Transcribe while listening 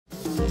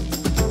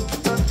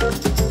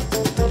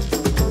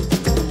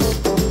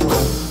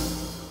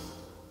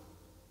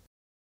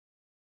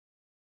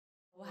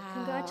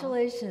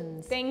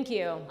Congratulations. Thank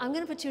you. I'm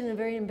going to put you in a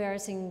very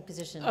embarrassing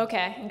position.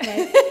 Okay.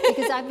 Okay?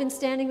 Because I've been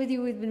standing with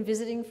you, we've been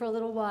visiting for a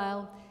little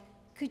while.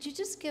 Could you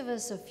just give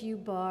us a few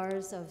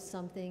bars of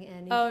something,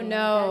 anything? Oh,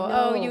 no.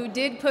 Oh, you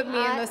did put me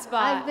in the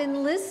spot. I've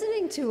been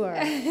listening to her.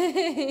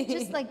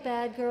 Just like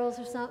Bad Girls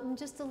or something,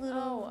 just a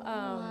little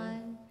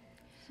line.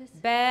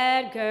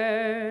 Bad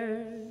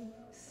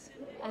girls.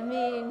 I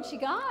mean, she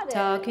got it.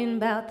 Talking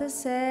about the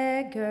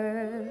sad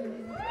girl.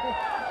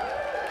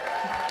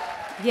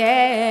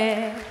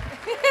 Yeah.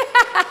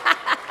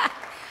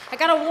 I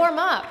gotta warm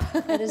up.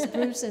 That is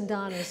Bruce and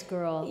Donna's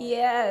girl.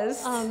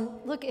 Yes.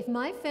 Look, if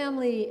my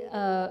family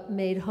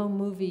made home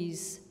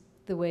movies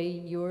the way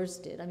yours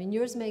did, I mean,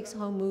 yours makes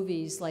home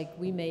movies like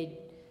we made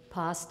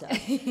pasta.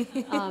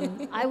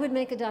 I would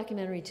make a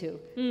documentary too.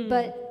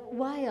 But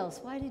why else?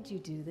 Why did you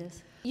do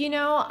this? You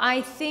know,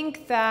 I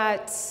think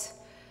that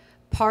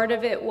part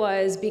of it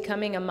was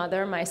becoming a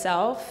mother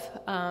myself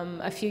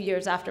a few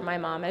years after my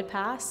mom had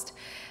passed,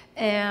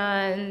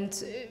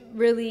 and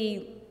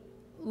really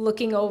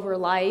looking over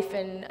life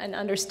and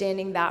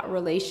understanding that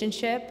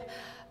relationship.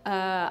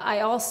 I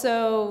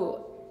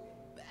also,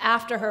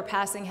 after her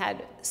passing,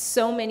 had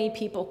so many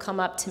people come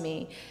up to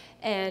me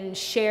and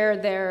share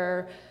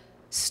their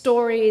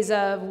stories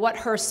of what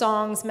her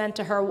songs meant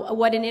to her,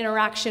 what an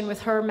interaction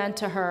with her meant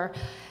to her.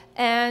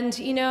 And,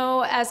 you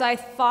know, as I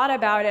thought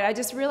about it, I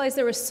just realized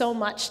there was so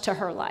much to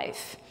her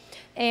life,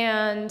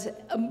 and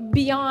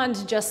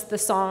beyond just the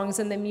songs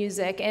and the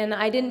music. And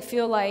I didn't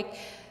feel like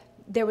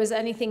there was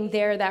anything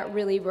there that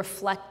really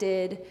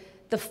reflected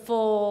the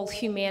full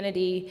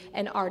humanity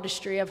and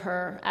artistry of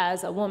her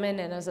as a woman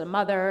and as a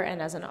mother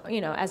and as an,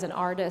 you know, as an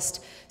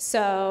artist.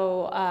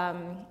 So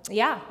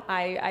yeah,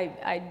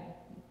 I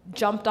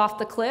jumped off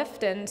the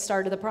cliff and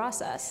started the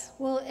process.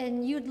 Well,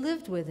 and you'd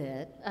lived with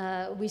it.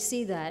 We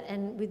see that.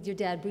 And with your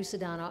dad, Bruce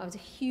Sudano, I was a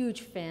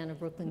huge fan of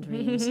Brooklyn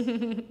Dreams.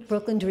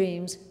 Brooklyn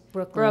Dreams,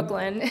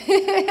 Brooklyn.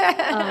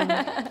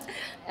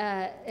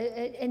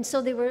 And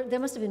so there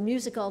must have been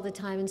music all the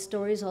time and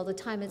stories all the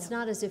time. It's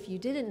not as if you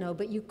didn't know,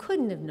 but you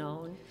couldn't have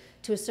known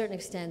to a certain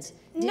extent.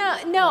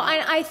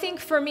 I think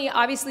for me,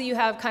 obviously you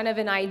have kind of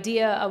an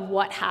idea of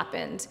what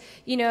happened.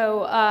 You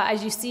know,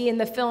 as you see in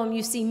the film,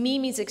 you see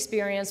Mimi's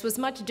experience was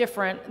much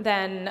different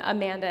than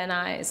Amanda and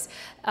I's.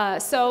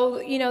 So,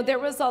 you know, there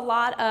was a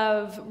lot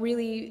of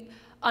really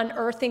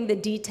unearthing the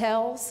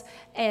details,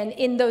 and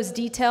in those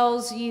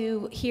details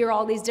you hear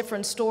all these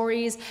different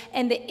stories,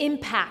 and the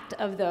impact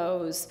of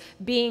those,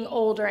 being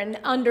older and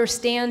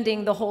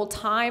understanding the whole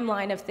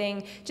timeline of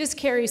things, just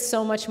carries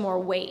so much more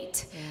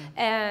weight.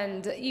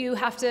 And you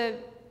have to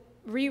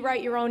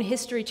rewrite your own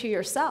history to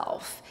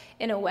yourself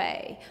in a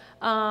way.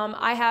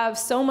 I have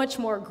so much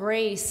more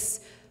grace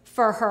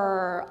for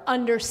her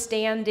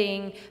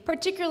understanding,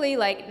 particularly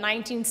like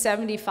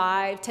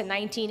 1975 to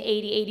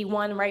 1980,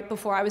 81, right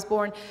before I was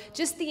born,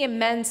 just the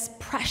immense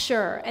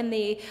pressure and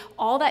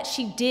all that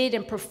she did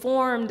and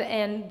performed,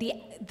 and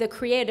the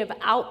creative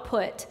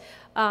output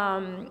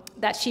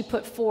that she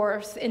put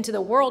forth into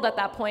the world at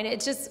that point.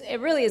 It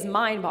really is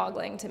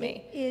mind-boggling to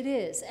me. It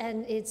is,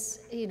 and it's,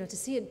 you know, to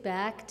see it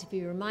back, to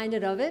be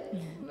reminded of it,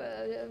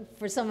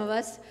 for some of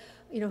us,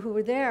 you know, who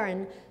were there.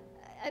 And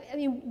I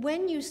mean,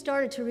 when you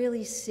started to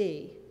really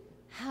see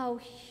how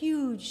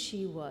huge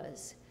she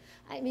was,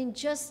 I mean,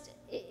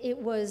 it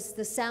was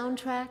the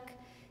soundtrack.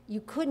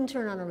 You couldn't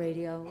turn on a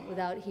radio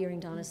without hearing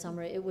Donna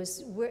Summer. It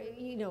was where,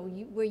 you know,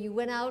 where you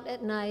went out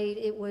at night.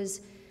 It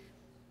was.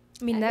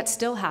 I mean, that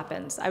still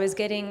happens. I was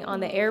getting on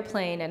the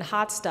airplane and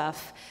Hot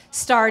Stuff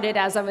started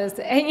as I was,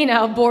 you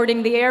know,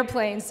 boarding the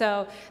airplane.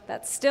 So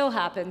that still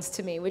happens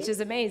to me, which is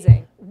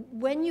amazing.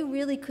 When you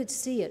really could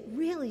see it,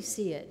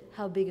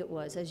 how big it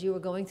was as you were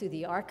going through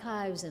the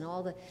archives and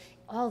all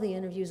the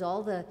interviews,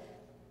 I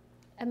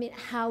mean,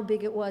 how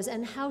big it was,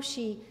 and how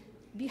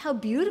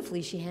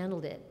beautifully she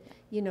handled it,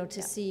 you know,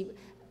 to see.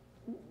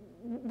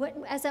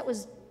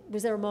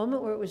 Was there a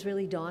moment where it was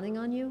really dawning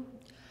on you?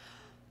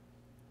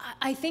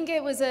 I think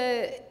it was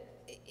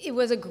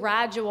a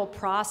gradual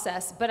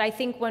process, but I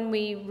think when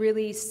we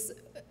really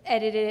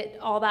edited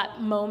all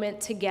that moment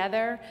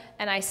together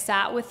and I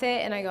sat with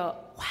it and I go,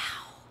 wow,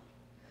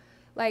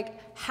 like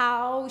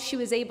how she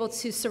was able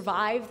to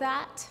survive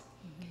that.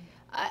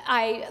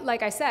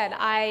 Like I said,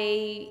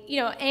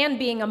 you know, and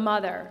being a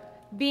mother,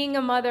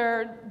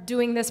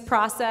 doing this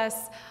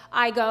process,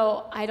 I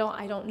go, I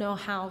don't know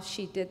how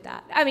she did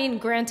that. I mean,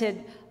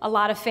 granted, a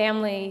lot of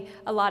family,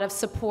 a lot of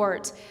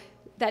support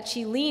that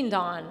she leaned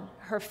on,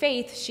 her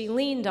faith she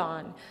leaned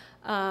on,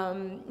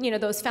 you know,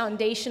 those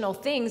foundational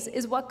things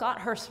is what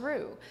got her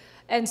through.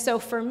 And so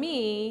for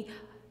me,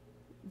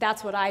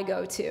 that's what I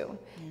go to.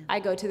 Yeah. I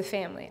go to the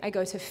family, I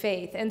go to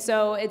faith. And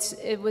so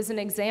it was an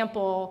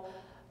example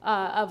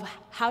of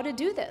how to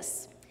do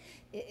this.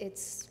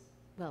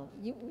 Well,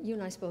 you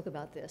and I spoke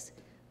about this.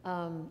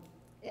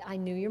 I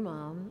knew your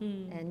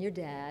mom and your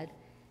dad,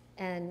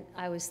 and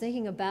I was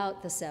thinking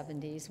about the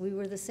 70s. We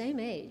were the same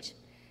age,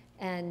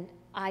 and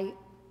I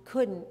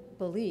couldn't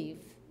believe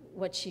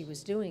what she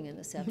was doing in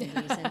the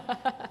 70s. And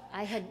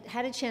I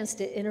had a chance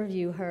to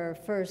interview her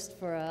first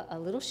for a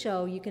little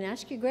show. You can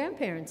ask your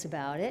grandparents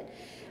about it.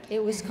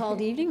 It was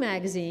called Evening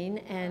Magazine,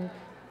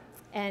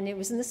 and it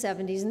was in the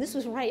 70s, and this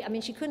was right. I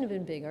mean, she couldn't have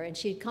been bigger, and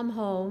she'd come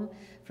home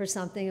for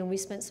something, and we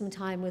spent some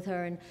time with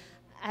her. And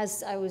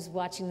as I was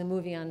watching the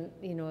movie on,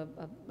 you know,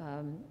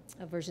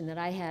 a version that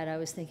I had, I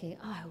was thinking,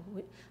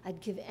 oh, I'd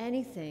give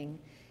anything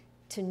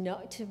to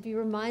know, to be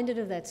reminded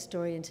of that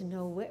story and to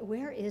know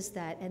where is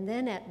that. And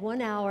then at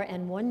 1 hour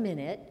and 1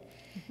 minute,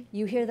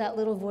 you hear that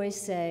little voice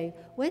say,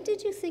 "When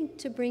did you think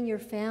to bring your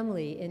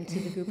family into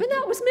the group?" And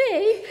that was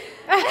me.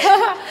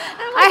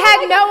 I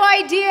had no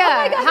idea.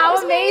 Oh my God,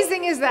 How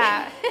amazing is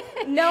that?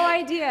 No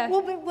idea.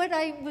 Well, but what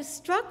I was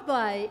struck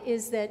by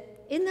is that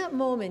in that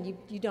moment,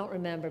 you don't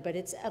remember, but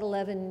it's at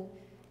 11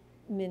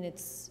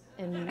 minutes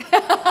and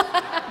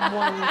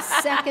 1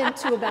 second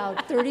to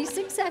about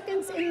 36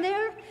 seconds in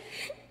there.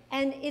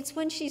 And it's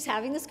when she's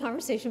having this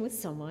conversation with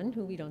someone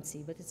who we don't see,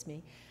 but it's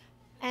me.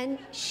 And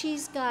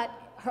she's got,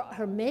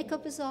 her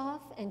makeup is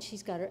off, and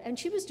she's got her, and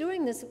she was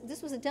doing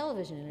this was a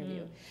television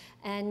interview.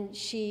 And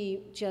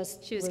she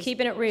was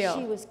keeping it real.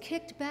 She was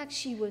kicked back,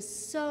 she was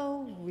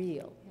so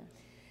real.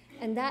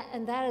 And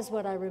that is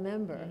what I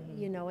remember,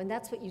 you know, and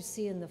that's what you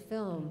see in the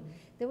film.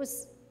 There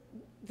was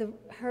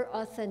her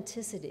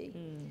authenticity,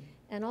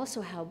 and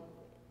also how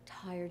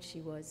tired she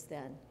was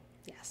then.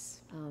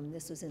 Yes.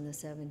 This was in the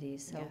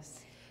 70s. So.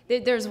 Yes.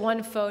 There's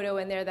one photo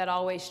in there that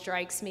always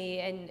strikes me,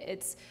 and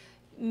it's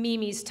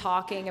Mimi's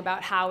talking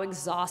about how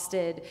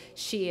exhausted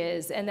she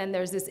is, and then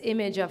there's this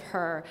image of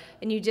her,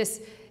 and you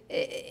just,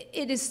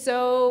 it is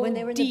so when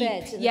they were in deep. the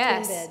beds, in the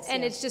yes, twin beds,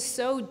 and yeah. it's just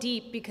so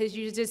deep because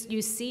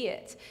you see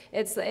it.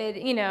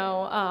 You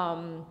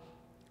know,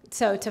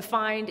 so to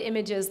find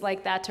images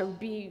like that to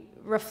be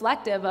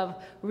reflective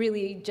of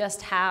really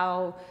just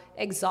how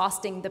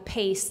exhausting the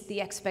pace,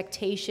 the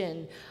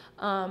expectation.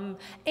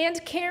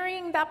 And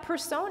carrying that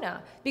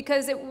persona,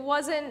 because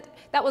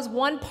that was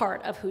one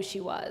part of who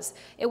she was.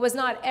 It was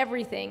not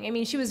everything. I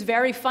mean, she was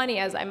very funny,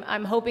 as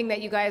I'm hoping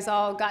that you guys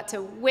all got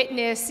to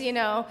witness, you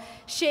know,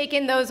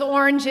 shaking those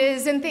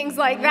oranges and things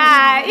like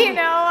that, you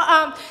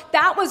know.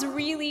 That was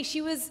really,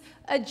 she was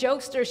a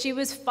jokester, she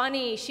was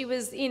funny, she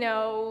was, you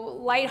know,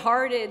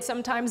 lighthearted,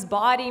 sometimes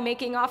bawdy,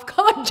 making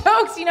off-color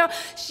jokes, you know.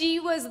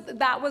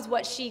 That was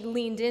what she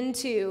leaned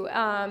into.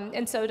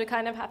 And so to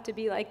kind of have to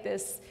be like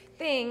this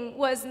thing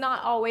was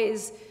not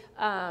always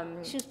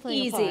she was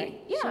playing easy. A part.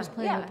 Yeah, she was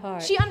playing a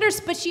part.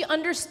 But she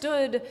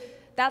understood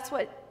that's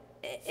what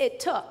it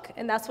took,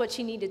 and that's what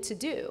she needed to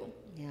do.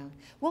 Yeah.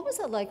 What was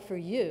it like for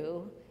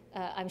you?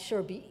 I'm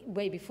sure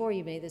way before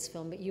you made this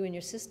film, but you and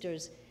your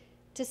sisters,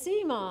 to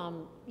see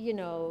Mom, you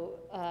know,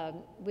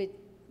 with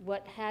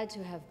what had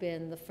to have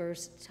been the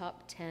first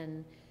top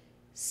 10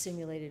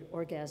 simulated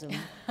orgasm.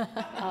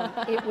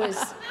 It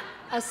was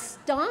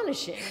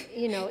astonishing,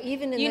 you know,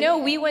 even in You know,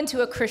 we went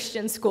to a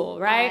Christian school,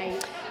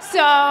 right? So,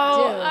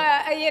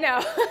 you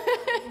know.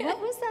 What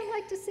was that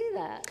like to see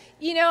that?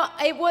 You know,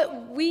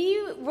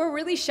 we were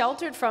really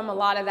sheltered from a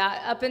lot of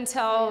that up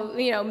until,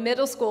 you know,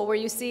 middle school, where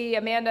you see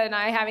Amanda and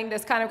I having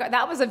this kind of,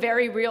 that was a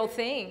very real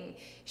thing.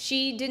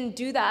 She didn't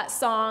do that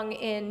song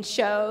in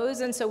shows,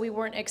 and so we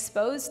weren't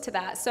exposed to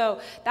that.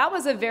 So that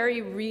was a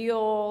very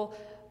real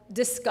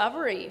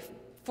discovery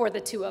for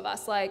the two of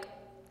us, like,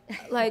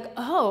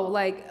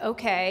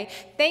 okay.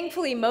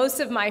 Thankfully, most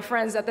of my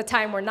friends at the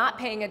time were not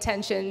paying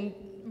attention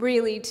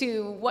really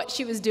to what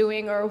she was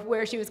doing or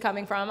where she was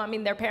coming from. I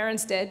mean, their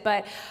parents did,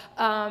 but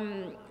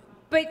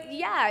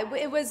yeah,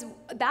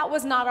 that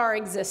was not our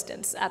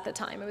existence at the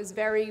time. It was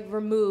very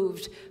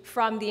removed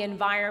from the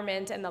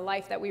environment and the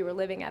life that we were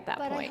living at that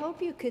point. But I hope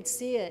you could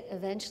see it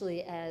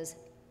eventually as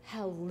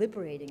how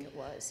liberating it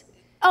was.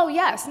 Oh,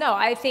 yes. No,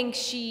 I think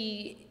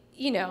she,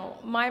 you know,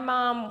 my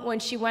mom, when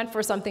she went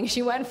for something,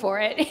 she went for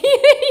it,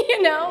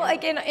 you know,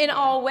 like in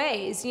all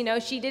ways. You know,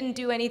 she didn't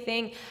do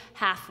anything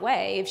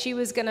halfway. If she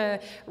was going to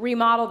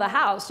remodel the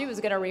house, she was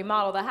going to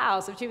remodel the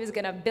house. If she was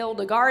going to build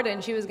a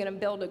garden, she was going to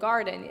build a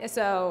garden.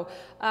 So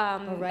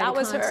that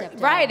was her.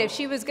 Right. If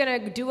she was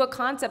going to do a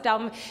concept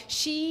album,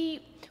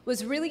 she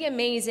was really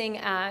amazing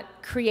at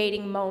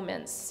creating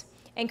moments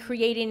and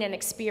creating an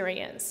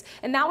experience.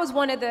 And that was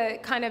one of the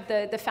kind of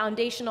the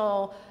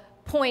foundational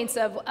points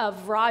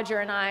of Roger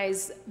and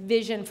I's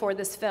vision for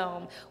this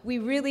film. We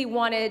really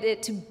wanted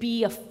it to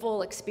be a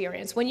full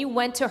experience. When you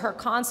went to her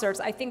concerts,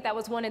 I think that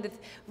was one of the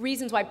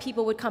reasons why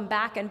people would come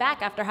back and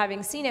back after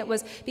having seen it,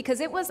 was because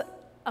it was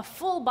a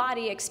full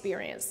body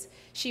experience.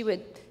 She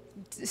would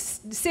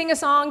sing a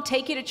song,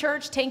 take you to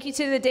church, take you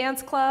to the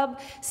dance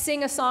club,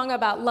 sing a song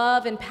about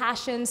love and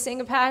passion,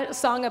 sing a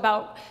song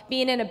about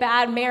being in a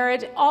bad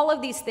marriage, all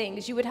of these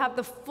things. You would have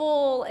the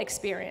full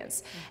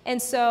experience.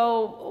 And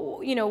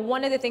so, you know,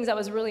 one of the things that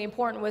was really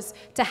important was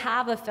to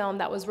have a film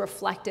that was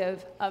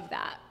reflective of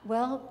that.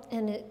 Well,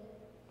 and it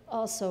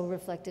also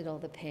reflected all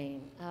the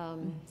pain.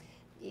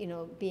 You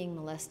know, being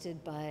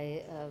molested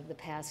by the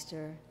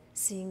pastor,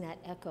 seeing that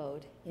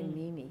echoed in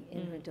Mimi,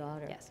 in her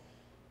daughter. Yes.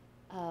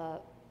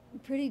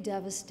 Pretty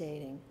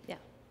devastating. Yeah.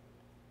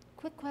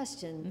 quick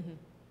question.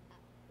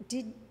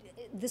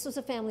 This was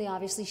a family,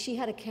 obviously. She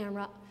had a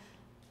camera.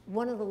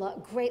 One of the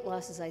great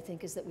losses, I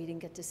think, is that we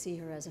didn't get to see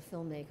her as a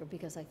filmmaker,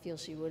 because I feel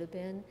she would have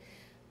been.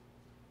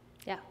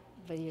 Yeah.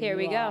 But here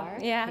we go.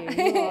 Yeah.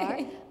 Here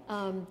you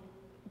are.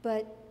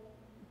 But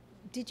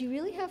did you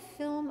really have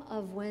film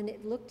of when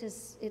it looked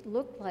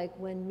like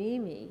when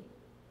Mimi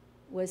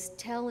was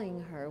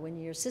telling her, when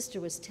your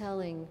sister was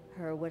telling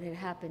her what had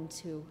happened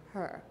to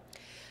her?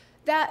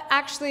 That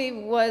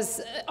actually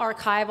was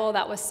archival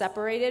that was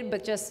separated,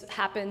 but just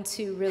happened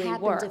to really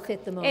work. Happened to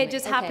fit the moment. It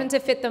just happened to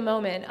fit the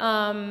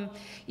moment.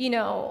 You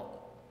know,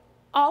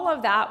 all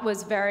of that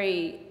was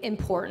very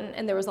important,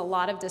 and there was a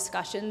lot of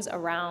discussions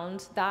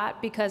around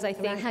that, because I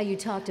think around how you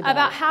talked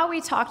about it. How we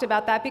talked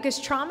about that, because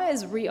trauma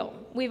is real.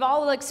 We've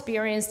all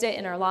experienced it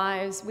in our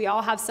lives. We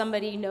all have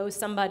somebody, know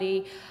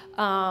somebody,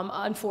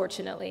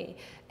 unfortunately.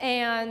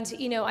 And,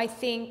 you know, I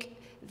think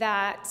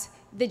that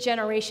the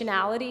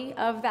generationality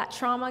of that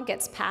trauma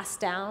gets passed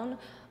down.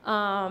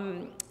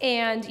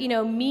 And, you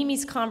know,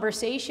 Mimi's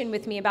conversation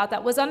with me about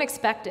that was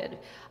unexpected.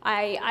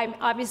 I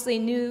obviously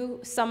knew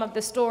some of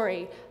the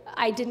story.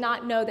 I did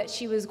not know that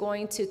she was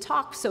going to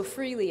talk so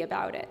freely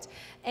about it.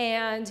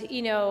 And,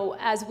 you know,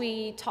 as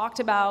we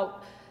talked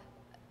about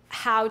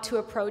how to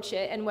approach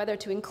it and whether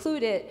to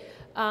include it,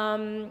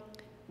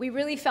 we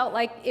really felt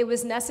like it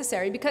was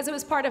necessary, because it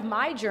was part of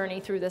my journey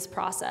through this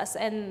process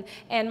and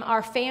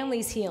our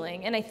family's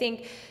healing. And I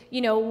think,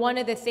 you know, one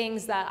of the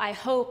things that I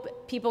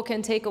hope people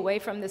can take away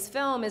from this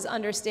film is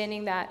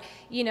understanding that,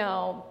 you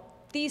know,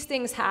 these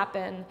things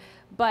happen,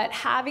 but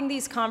having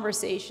these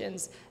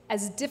conversations,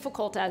 as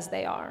difficult as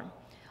they are,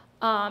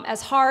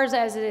 as hard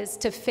as it is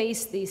to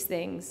face these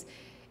things,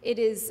 it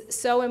is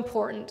so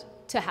important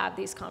to have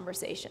these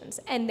conversations,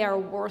 and they're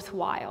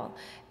worthwhile.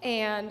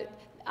 And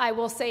I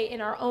will say,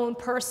 in our own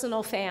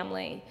personal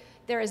family,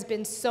 there has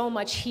been so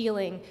much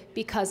healing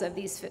because of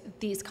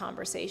these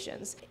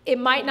conversations. It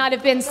might not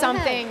have been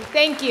something.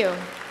 Thank you.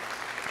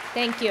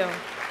 Thank you.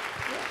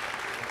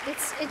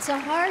 It's a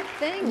hard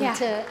thing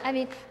Yeah. I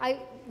mean,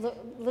 a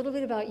little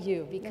bit about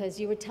you, because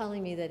you were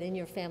telling me that in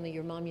your family,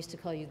 your mom used to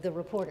call you the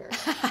reporter.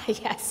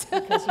 Yes.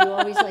 Because you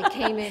always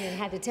came in and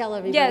had to tell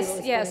everybody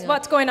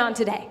what's going on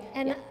today.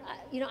 And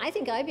you know, I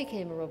think I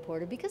became a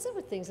reporter because there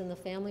were things in the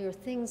family or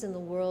things in the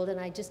world, and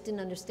I just didn't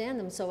understand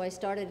them. So I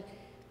started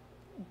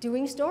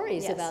doing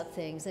stories about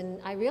things,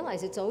 and I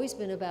realized it's always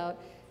been about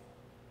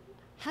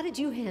how did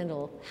you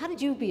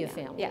be a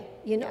family? Yeah.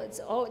 You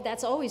know,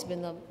 that's always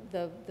been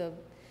the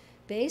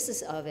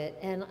basis of it,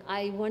 and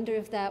I wonder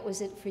if that was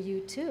it for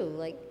you too.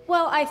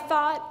 Well, I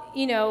thought,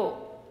 you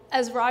know,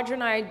 as Roger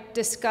and I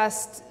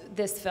discussed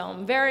this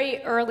film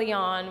very early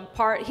on,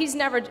 he's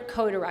never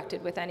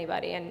co-directed with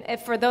anybody, and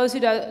for those who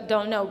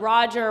don't know,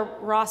 Roger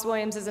Ross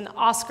Williams is an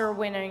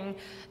Oscar-winning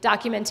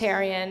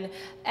documentarian,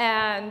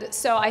 and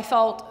so I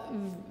felt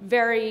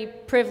very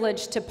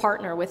privileged to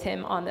partner with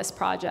him on this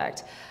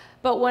project.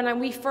 But when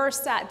we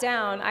first sat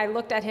down, I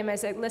looked at him and I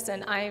said,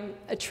 listen, I'm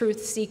a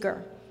truth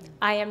seeker.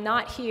 I am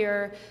not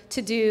here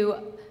to do,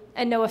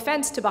 and no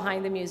offense to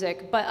Behind the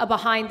Music, but a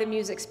Behind the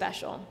Music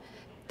special.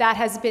 That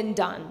has been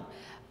done.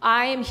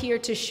 I am here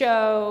to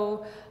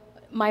show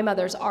my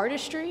mother's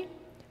artistry,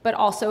 but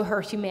also her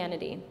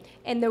humanity.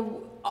 And the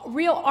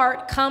real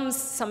art comes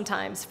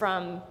sometimes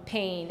from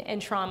pain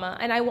and trauma,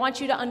 and I want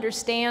you to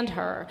understand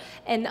her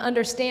and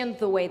understand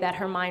the way that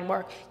her mind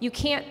works. You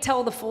can't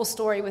tell the full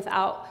story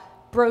without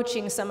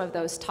broaching some of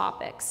those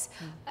topics.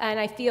 And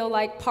I feel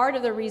like part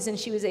of the reason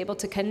she was able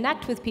to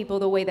connect with people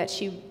the way that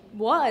she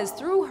was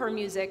through her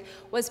music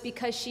was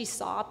because she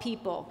saw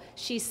people.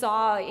 She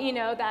saw, you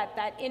know,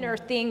 that inner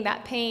thing,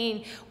 that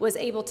pain, was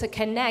able to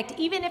connect,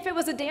 even if it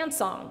was a dance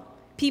song.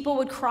 People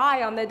would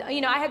cry on the,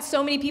 you know, I had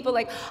so many people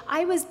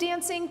I was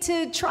dancing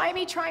to Try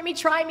Me, Try Me,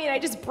 Try Me, and I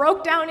just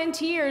broke down in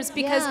tears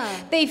because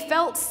they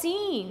felt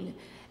seen.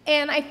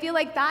 And I feel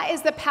like that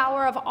is the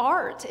power of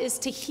art, is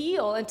to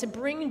heal and to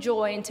bring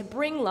joy and to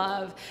bring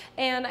love.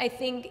 And I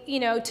think,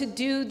 you know, to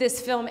do this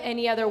film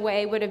any other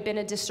way would have been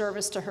a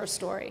disservice to her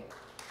story.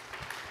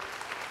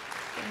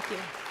 Thank you.